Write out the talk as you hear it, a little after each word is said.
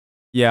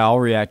Yeah, I'll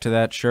react to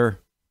that, sure.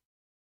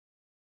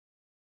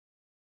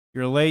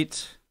 You're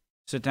late.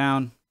 Sit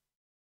down.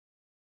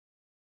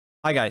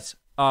 Hi, guys.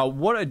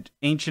 What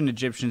ancient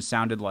Egyptians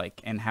sounded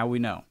like and how we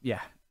know.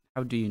 Yeah,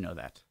 how do you know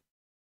that?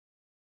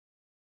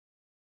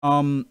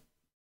 Um,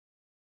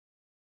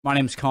 my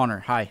name's Connor.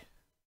 Hi.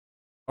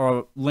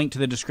 Or link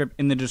to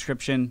in the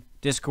description.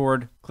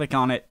 Discord. Click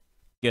on it.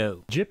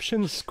 Go.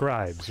 Egyptian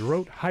scribes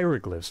wrote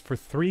hieroglyphs for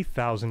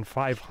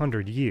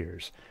 3,500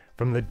 years,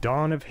 from the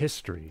dawn of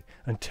history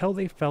until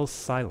they fell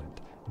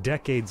silent,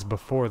 decades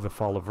before the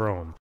fall of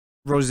Rome.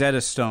 Rosetta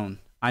Stone.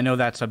 I know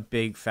that's a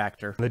big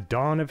factor. The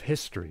dawn of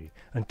history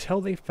until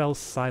they fell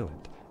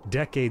silent,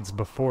 decades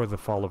before the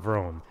fall of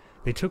Rome.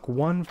 They took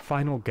one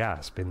final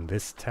gasp in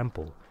this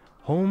temple,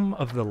 home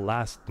of the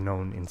last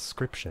known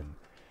inscription.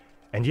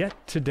 And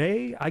yet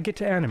today I get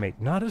to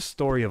animate not a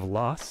story of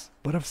loss,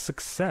 but of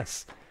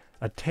success.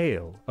 A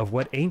tale of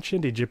what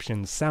ancient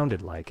Egyptians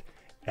sounded like,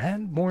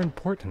 and more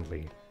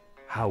importantly,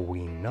 how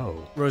we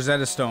know.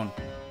 Rosetta Stone.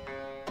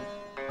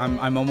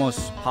 I'm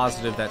almost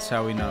positive that's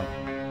how we know.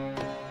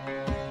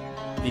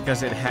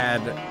 Because it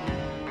had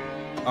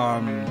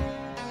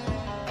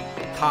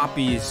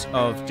copies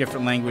of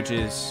different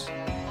languages,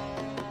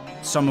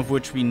 some of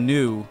which we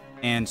knew,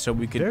 and so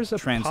we could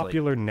translate. There's a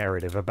popular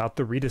narrative about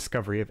the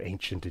rediscovery of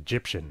ancient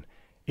Egyptian.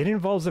 It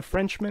involves a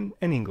Frenchman,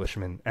 an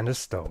Englishman, and a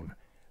stone.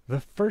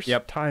 The first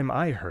time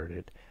I heard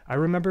it, I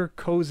remember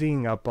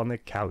cozying up on the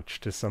couch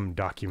to some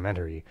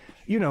documentary.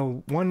 You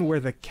know, one where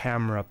the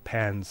camera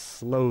pans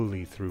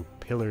slowly through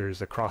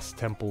pillars across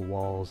temple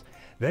walls,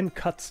 then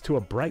cuts to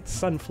a bright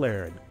sun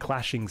flare and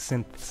clashing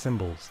synth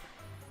cymbals.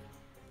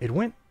 It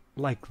went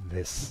like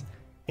this.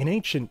 In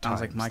ancient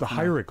times, the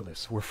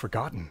hieroglyphs were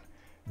forgotten.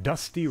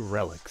 Dusty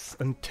relics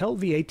until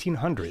the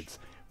 1800s,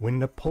 when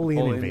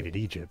Napoleon invaded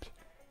Egypt.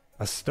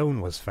 A stone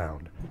was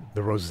found,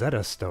 the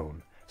Rosetta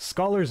Stone.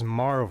 Scholars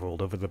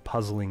marveled over the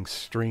puzzling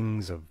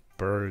strings of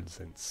birds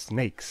and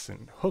snakes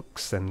and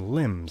hooks and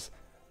limbs.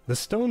 The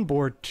stone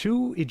bore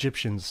 2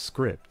 Egyptian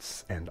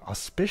scripts and,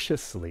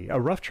 auspiciously,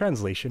 a rough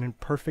translation in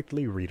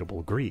perfectly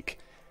readable Greek.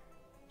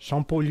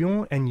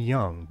 Champollion and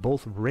Young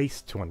both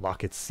raced to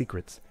unlock its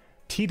secrets,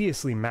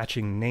 tediously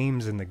matching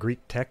names in the Greek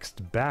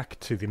text back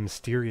to the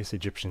mysterious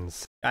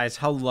Egyptians. Guys,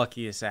 how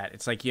lucky is that?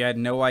 It's like you had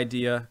no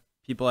idea,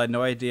 people had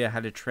no idea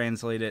how to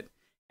translate it,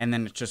 and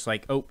then it's just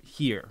like, oh,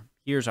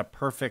 here's a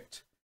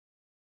perfect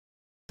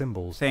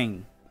symbols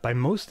thing. By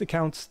most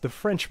accounts, the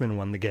Frenchman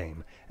won the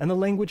game, and the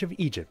language of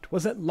Egypt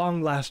was at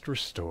long last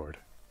restored.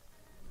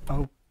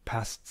 Oh,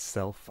 past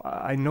self,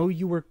 I know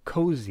you were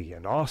cozy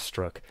and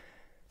awestruck.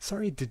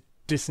 Sorry to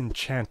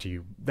disenchant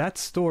you. That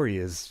story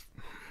is...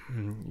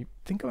 You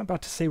think I'm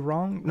about to say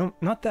wrong? No,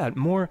 not that.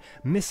 More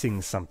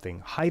missing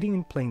something, hiding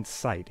in plain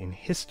sight in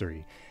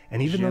history,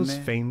 and even those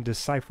famed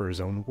decipherers'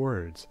 own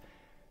words.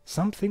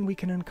 Something we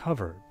can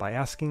uncover by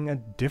asking a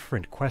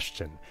different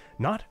question.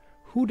 Not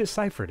who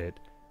deciphered it,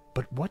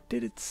 but what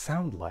did it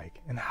sound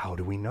like, and how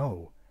do we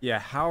know? Yeah,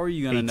 how are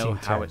you going to know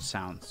how it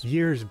sounds?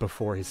 Years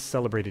before his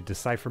celebrated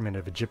decipherment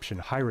of Egyptian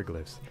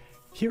hieroglyphs,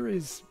 here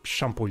is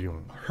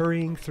Champollion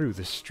hurrying through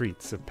the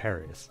streets of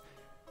Paris.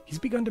 He's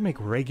begun to make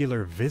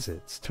regular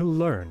visits to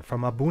learn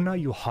from Abuna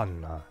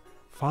Yohanna,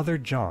 Father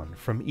John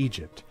from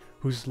Egypt,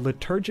 whose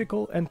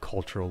liturgical and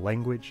cultural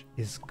language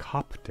is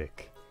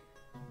Coptic.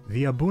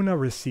 The Abuna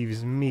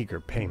receives meager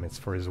payments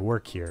for his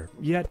work here,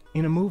 yet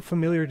in a move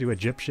familiar to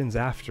Egyptians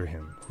after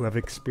him, who have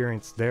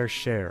experienced their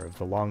share of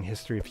the long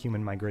history of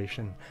human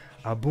migration,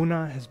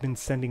 Abuna has been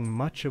sending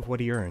much of what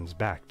he earns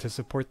back to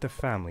support the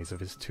families of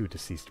his 2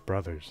 deceased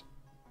brothers.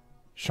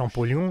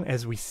 Champollion,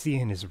 as we see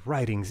in his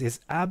writings, is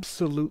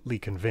absolutely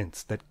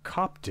convinced that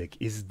Coptic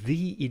is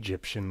the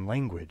Egyptian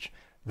language,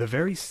 the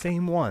very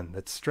same one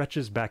that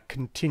stretches back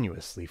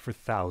continuously for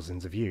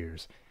thousands of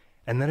years,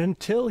 and that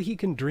until he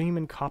can dream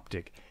in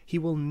Coptic, he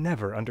will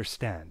never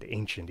understand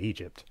ancient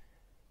Egypt.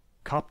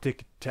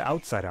 Coptic, to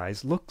outside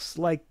eyes, looks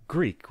like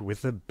Greek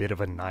with a bit of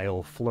a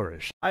Nile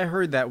flourish. I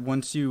heard that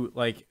once you,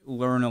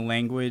 learn a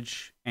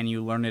language, and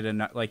you learn it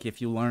enough, if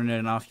you learn it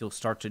enough, you'll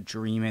start to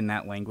dream in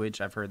that language.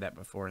 I've heard that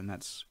before, and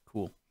that's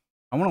cool.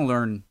 I want to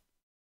learn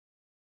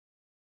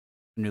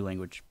a new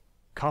language.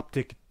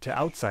 Coptic, to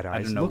outside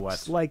eyes,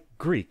 looks like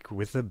Greek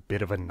with a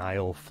bit of a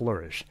Nile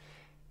flourish.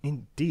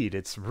 Indeed,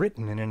 it's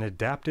written in an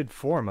adapted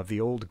form of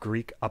the old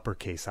Greek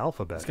uppercase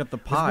alphabet. It's got the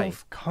pi. With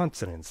both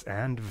consonants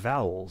and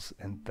vowels,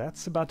 and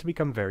that's about to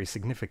become very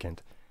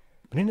significant.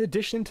 But in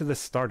addition to the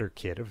starter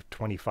kit of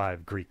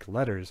 25 Greek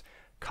letters,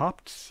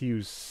 Copts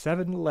use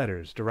 7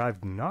 letters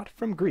derived not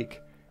from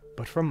Greek,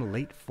 but from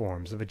late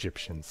forms of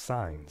Egyptian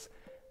signs,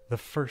 the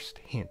first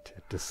hint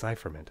at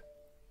decipherment.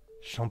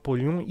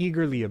 Champollion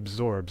eagerly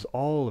absorbs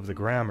all of the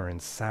grammar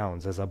and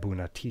sounds as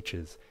Abuna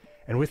teaches,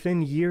 and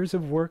within years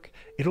of work,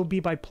 it'll be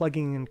by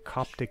plugging in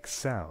Coptic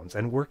sounds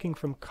and working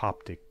from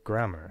Coptic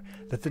grammar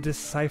that the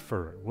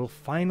decipherer will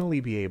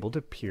finally be able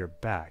to peer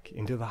back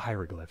into the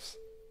hieroglyphs.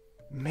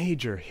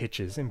 Major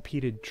hitches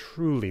impeded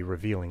truly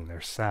revealing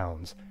their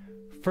sounds.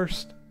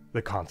 First,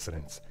 the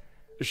consonants.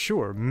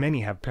 Sure,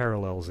 many have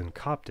parallels in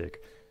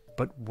Coptic,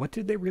 But what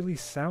did they really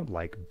sound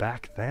like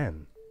back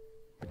then?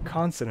 The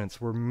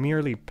consonants were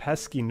merely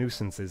pesky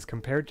nuisances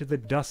compared to the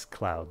dust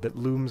cloud that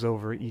looms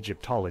over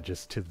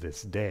Egyptologists to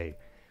this day.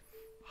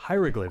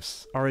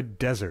 Hieroglyphs are a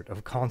desert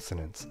of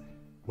consonants.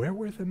 Where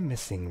were the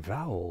missing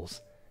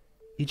vowels?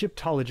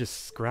 Egyptologists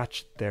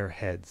scratched their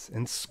heads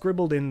and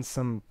scribbled in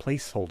some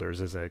placeholders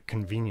as a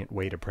convenient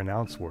way to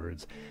pronounce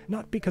words,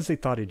 not because they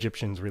thought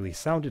Egyptians really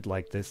sounded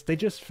like this, they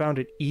just found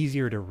it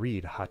easier to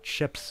read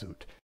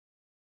Hatshepsut.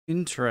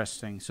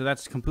 Interesting. So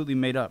that's completely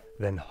made up.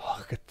 Then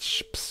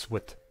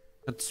Hatshepsut.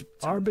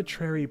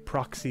 Arbitrary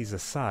proxies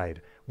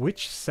aside,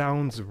 which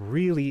sounds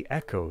really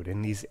echoed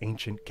in these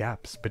ancient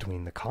gaps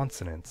between the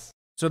consonants?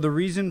 So the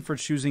reason for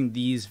choosing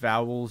these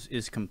vowels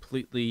is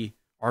completely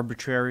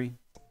arbitrary?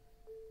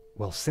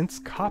 Well, since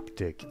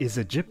Coptic is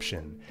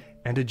Egyptian,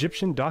 and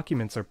Egyptian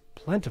documents are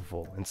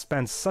plentiful and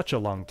span such a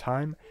long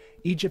time,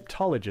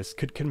 Egyptologists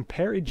could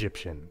compare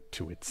Egyptian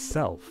to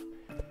itself.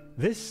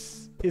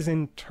 This is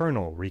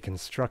internal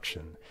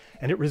reconstruction,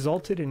 and it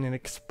resulted in an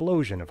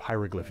explosion of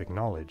hieroglyphic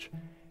knowledge.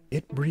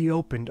 It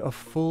reopened a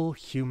full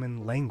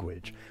human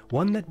language,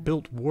 one that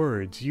built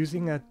words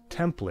using a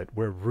template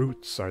where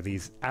roots are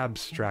these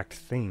abstract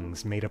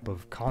things made up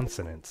of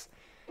consonants.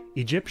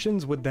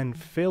 Egyptians would then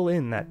fill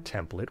in that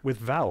template with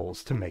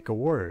vowels to make a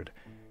word.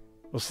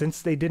 Well,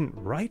 since they didn't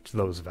write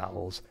those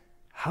vowels,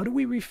 how do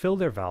we refill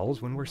their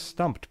vowels when we're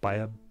stumped by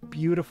a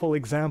beautiful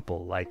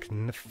example like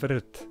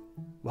nfrt?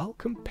 Well,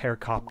 compare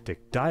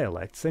Coptic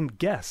dialects and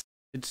guess.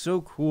 It's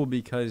so cool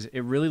because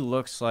it really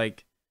looks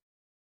like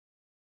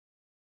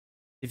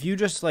if you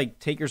just like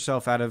take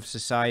yourself out of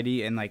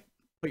society and like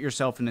put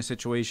yourself in a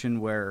situation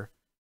where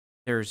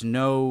there's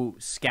no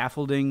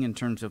scaffolding in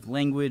terms of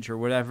language or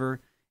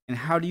whatever, and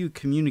how do you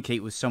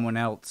communicate with someone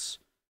else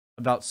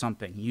about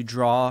something? You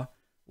draw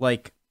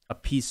like a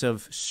piece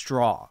of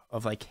straw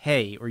of like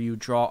hay, or you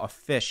draw a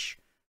fish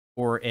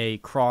or a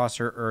cross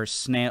or a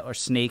snail or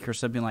snake or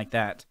something like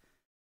that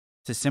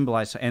to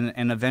symbolize,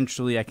 and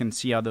eventually I can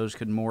see how those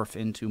could morph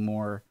into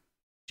more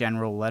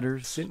general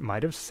letters. It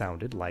might have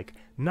sounded like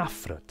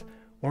nafrat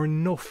or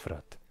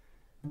nofrat.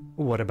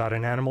 What about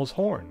an animal's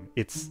horn?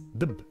 It's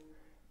db.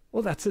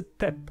 Well, that's a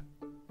tep.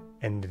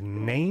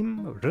 And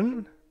name,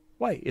 run?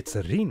 Why, it's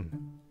a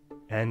rin.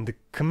 And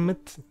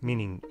kmet,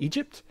 meaning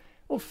Egypt?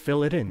 Well,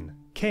 fill it in.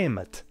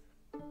 Kemet.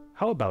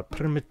 How about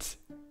permit,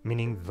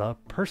 meaning the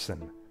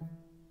person?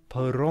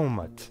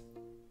 Paromat.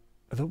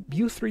 Though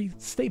you three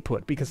stay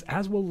put, because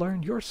as we'll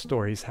learn, your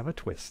stories have a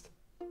twist.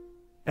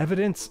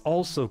 Evidence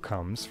also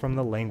comes from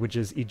the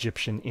languages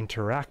Egyptian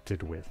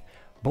interacted with,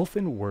 both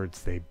in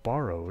words they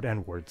borrowed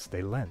and words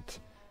they lent.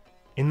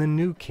 In the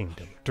New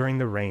Kingdom, during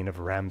the reign of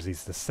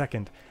Ramses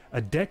II,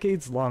 a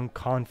decades-long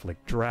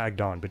conflict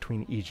dragged on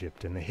between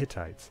Egypt and the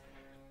Hittites.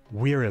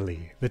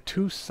 Wearily, the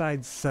two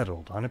sides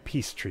settled on a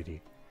peace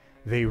treaty.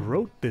 They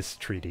wrote this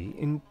treaty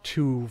in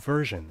two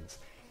versions,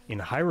 in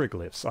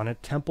hieroglyphs on a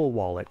temple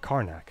wall at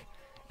Karnak,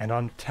 and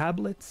on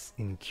tablets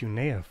in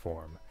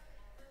cuneiform.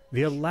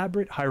 The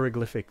elaborate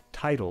hieroglyphic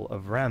title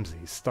of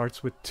Ramses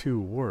starts with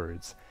two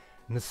words,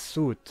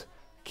 Nesut,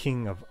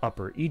 king of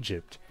Upper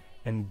Egypt,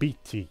 and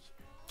Biti,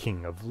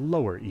 king of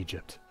Lower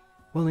Egypt.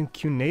 Well, in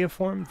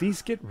cuneiform,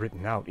 these get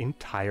written out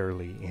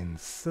entirely in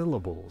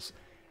syllables.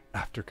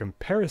 After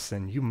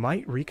comparison, you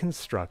might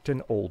reconstruct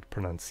an old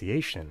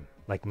pronunciation,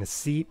 like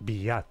Nasi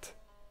Biyat.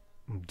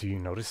 Do you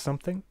notice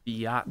something?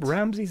 Biyat.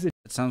 Ramses'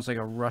 It sounds like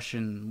a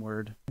Russian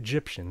word.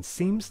 Egyptian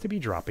seems to be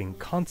dropping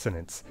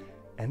consonants,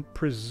 and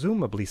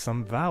presumably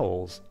some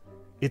vowels.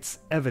 It's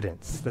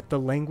evidence that the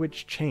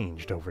language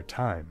changed over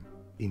time.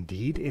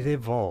 Indeed, it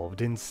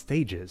evolved in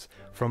stages,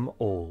 from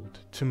old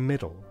to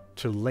middle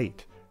to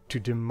late to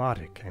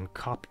Demotic and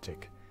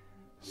Coptic.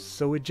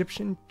 So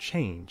Egyptian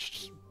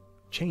changed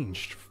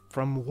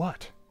from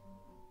what?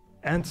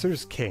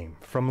 Answers came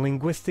from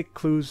linguistic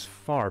clues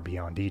far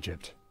beyond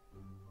Egypt.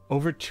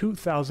 Over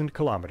 2,000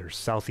 kilometers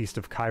southeast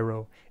of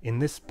Cairo, in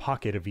this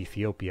pocket of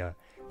Ethiopia,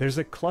 there's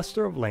a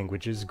cluster of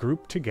languages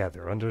grouped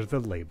together under the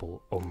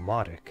label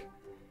Omotic.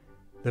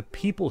 The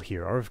people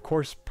here are of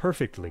course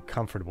perfectly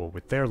comfortable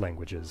with their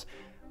languages,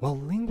 while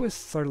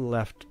linguists are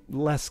left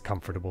less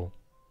comfortable.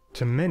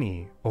 To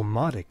many,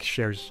 Omotic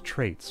shares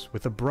traits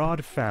with a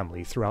broad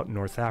family throughout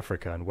North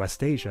Africa and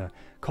West Asia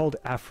called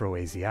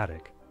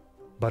Afroasiatic.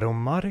 But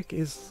Omotic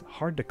is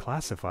hard to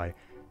classify,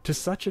 to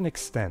such an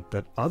extent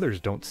that others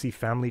don't see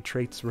family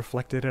traits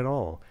reflected at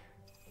all.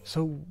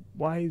 So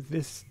why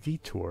this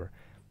detour?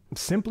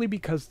 Simply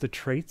because the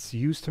traits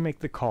used to make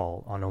the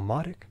call on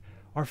Omotic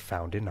are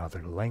found in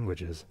other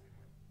languages.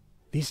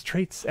 These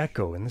traits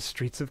echo in the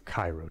streets of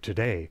Cairo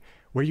today,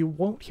 where you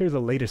won't hear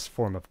the latest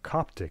form of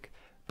Coptic,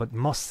 but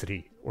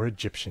Masri, or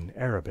Egyptian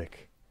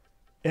Arabic.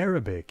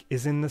 Arabic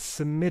is in the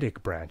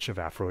Semitic branch of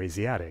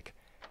Afroasiatic,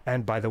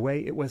 and by the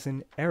way, it was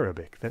in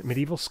Arabic that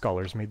medieval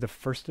scholars made the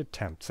first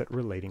attempts at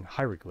relating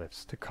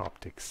hieroglyphs to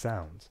Coptic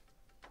sounds.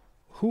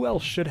 Who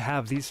else should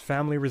have these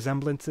family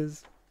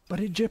resemblances but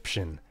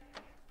Egyptian?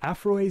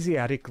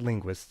 Afroasiatic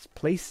linguists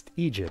placed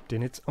Egypt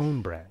in its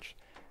own branch.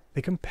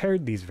 They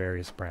compared these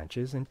various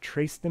branches and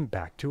traced them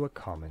back to a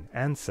common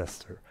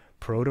ancestor,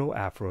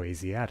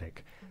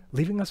 Proto-Afroasiatic,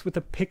 leaving us with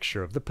a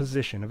picture of the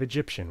position of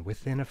Egyptian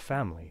within a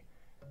family.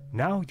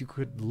 Now you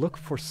could look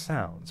for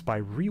sounds by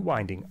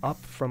rewinding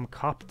up from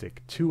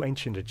Coptic to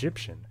ancient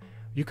Egyptian.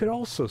 You could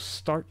also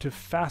start to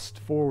fast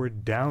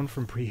forward down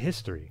from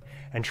prehistory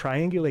and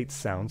triangulate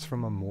sounds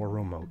from a more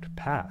remote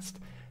past,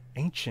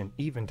 ancient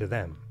even to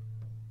them.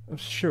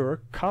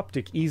 Sure,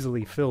 Coptic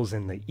easily fills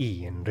in the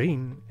E in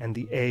Rin and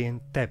the A in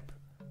Tep.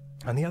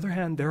 On the other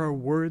hand, there are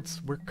words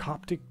where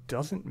Coptic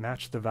doesn't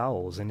match the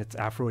vowels in its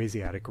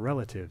Afroasiatic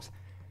relatives.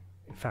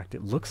 In fact,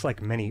 it looks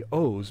like many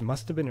O's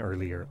must have been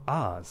earlier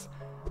A's.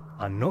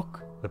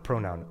 Anok, the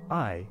pronoun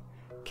I,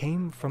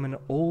 came from an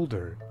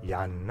older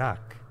Yanak.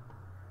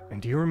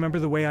 And do you remember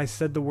the way I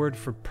said the word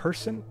for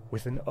person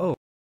with an O?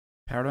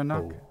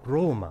 Paranak?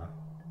 Roma.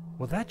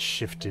 Well, that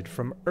shifted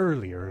from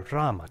earlier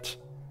Ramat.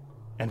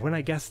 And when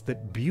I guessed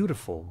that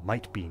beautiful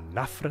might be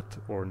Nafrat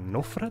or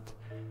Nofrat,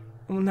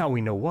 well, now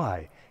we know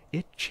why.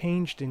 It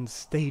changed in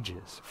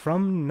stages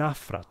from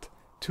Nafrat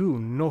to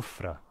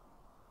Nofra.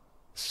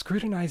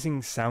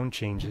 Scrutinizing sound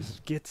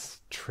changes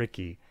gets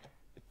tricky.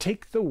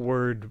 Take the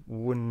word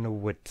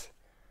Wunuwit.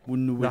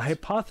 The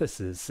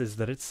hypothesis is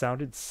that it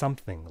sounded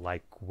something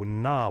like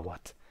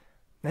Wunawat.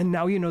 And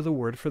now you know the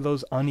word for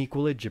those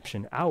unequal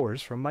Egyptian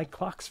hours from my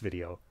clocks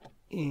video.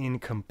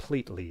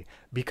 Incompletely,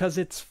 because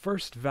its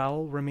first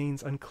vowel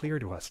remains unclear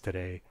to us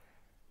today.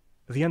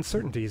 The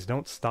uncertainties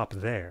don't stop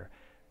there.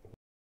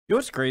 You know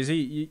what's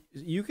crazy?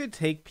 You could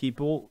take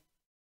people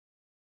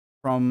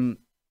from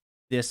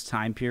this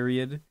time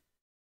period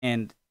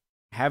and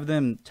have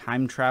them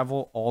time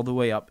travel all the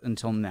way up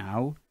until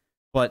now,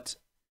 but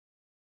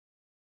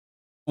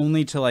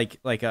only to like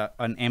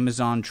an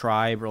Amazon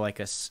tribe or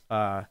like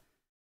a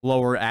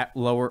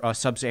lower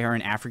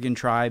sub-Saharan African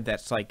tribe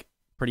that's like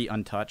pretty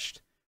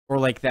untouched. Or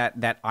like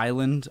that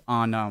island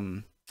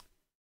on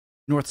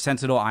North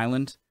Sentinel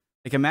Island.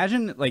 Like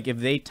imagine like if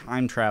they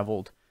time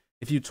traveled,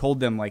 if you told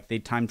them like they're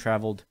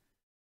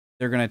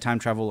gonna time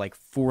travel like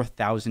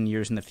 4,000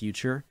 years in the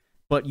future,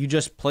 but you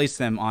just place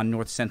them on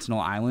North Sentinel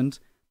Island,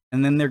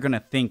 and then they're gonna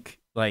think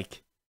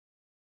like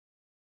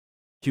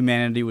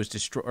humanity was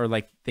destroyed, or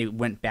like they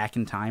went back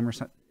in time or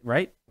something,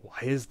 right? Why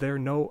is there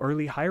no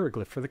early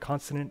hieroglyph for the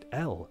consonant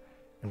L?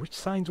 And which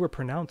signs were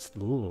pronounced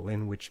L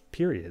in which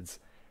periods?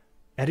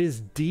 And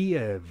is D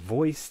a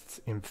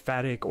voiced,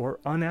 emphatic, or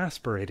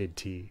unaspirated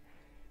T?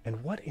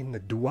 And what in the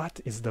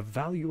duat is the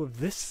value of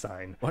this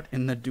sign? What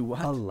in the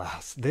duat?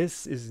 Alas,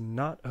 this is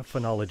not a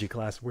phonology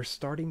class. We're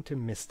starting to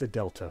miss the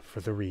delta for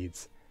the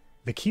reads.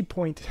 The key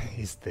point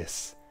is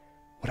this.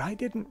 What I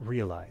didn't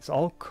realize,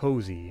 all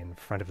cozy in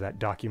front of that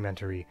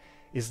documentary,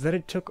 is that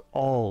it took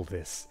all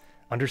this,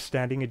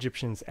 understanding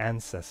Egyptians'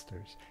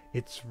 ancestors,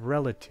 its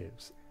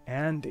relatives,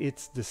 and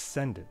its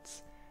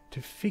descendants,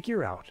 to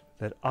figure out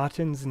that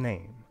Aten's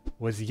name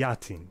was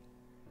Yatin,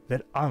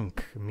 that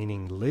Ankh,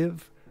 meaning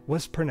live,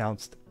 was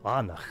pronounced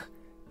Anach,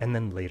 and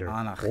then later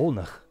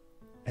Olnach,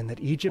 and that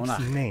Egypt's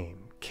name,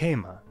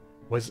 Kema,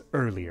 was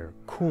earlier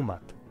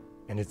Kumat,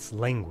 and its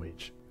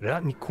language,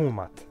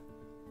 Ratnikumat.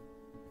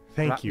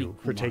 Thank you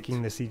for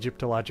taking this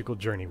Egyptological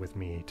journey with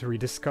me to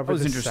rediscover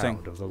the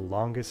sound of the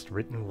longest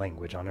written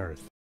language on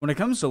Earth. When it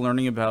comes to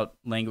learning about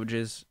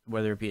languages,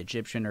 whether it be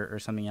Egyptian or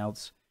something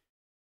else,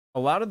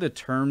 a lot of the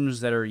terms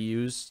that are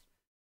used,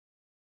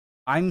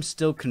 I'm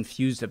still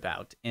confused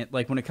about. And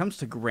like when it comes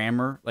to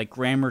grammar, like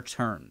grammar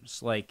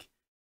terms, like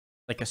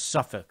a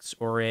suffix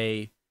or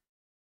a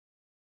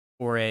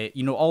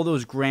all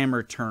those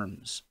grammar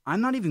terms.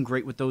 I'm not even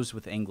great with those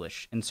with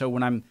English. And so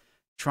when I'm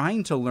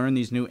trying to learn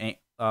these new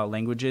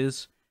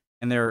languages,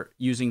 and they're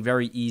using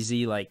very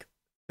easy like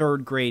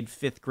 3rd grade,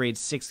 5th grade,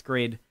 6th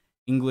grade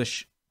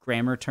English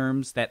grammar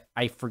terms that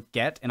I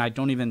forget and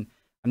I'm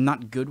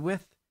not good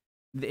with,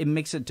 it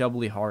makes it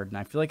doubly hard. And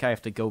I feel like I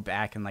have to go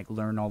back and like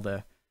learn all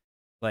the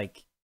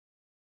like,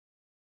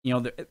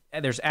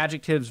 there's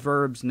adjectives,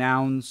 verbs,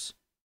 nouns.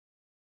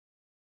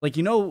 Like,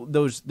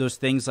 those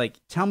things like,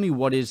 tell me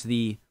what is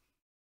the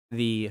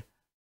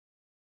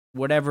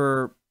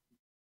whatever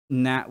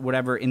in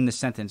the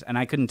sentence, and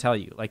I couldn't tell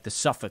you, like the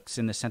suffix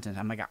in the sentence.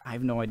 I'm like, I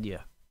have no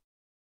idea.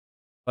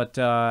 But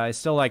I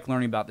still like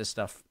learning about this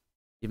stuff,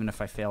 even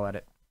if I fail at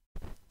it.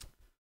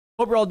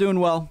 Hope we're all doing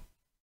well.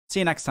 See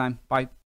you next time. Bye.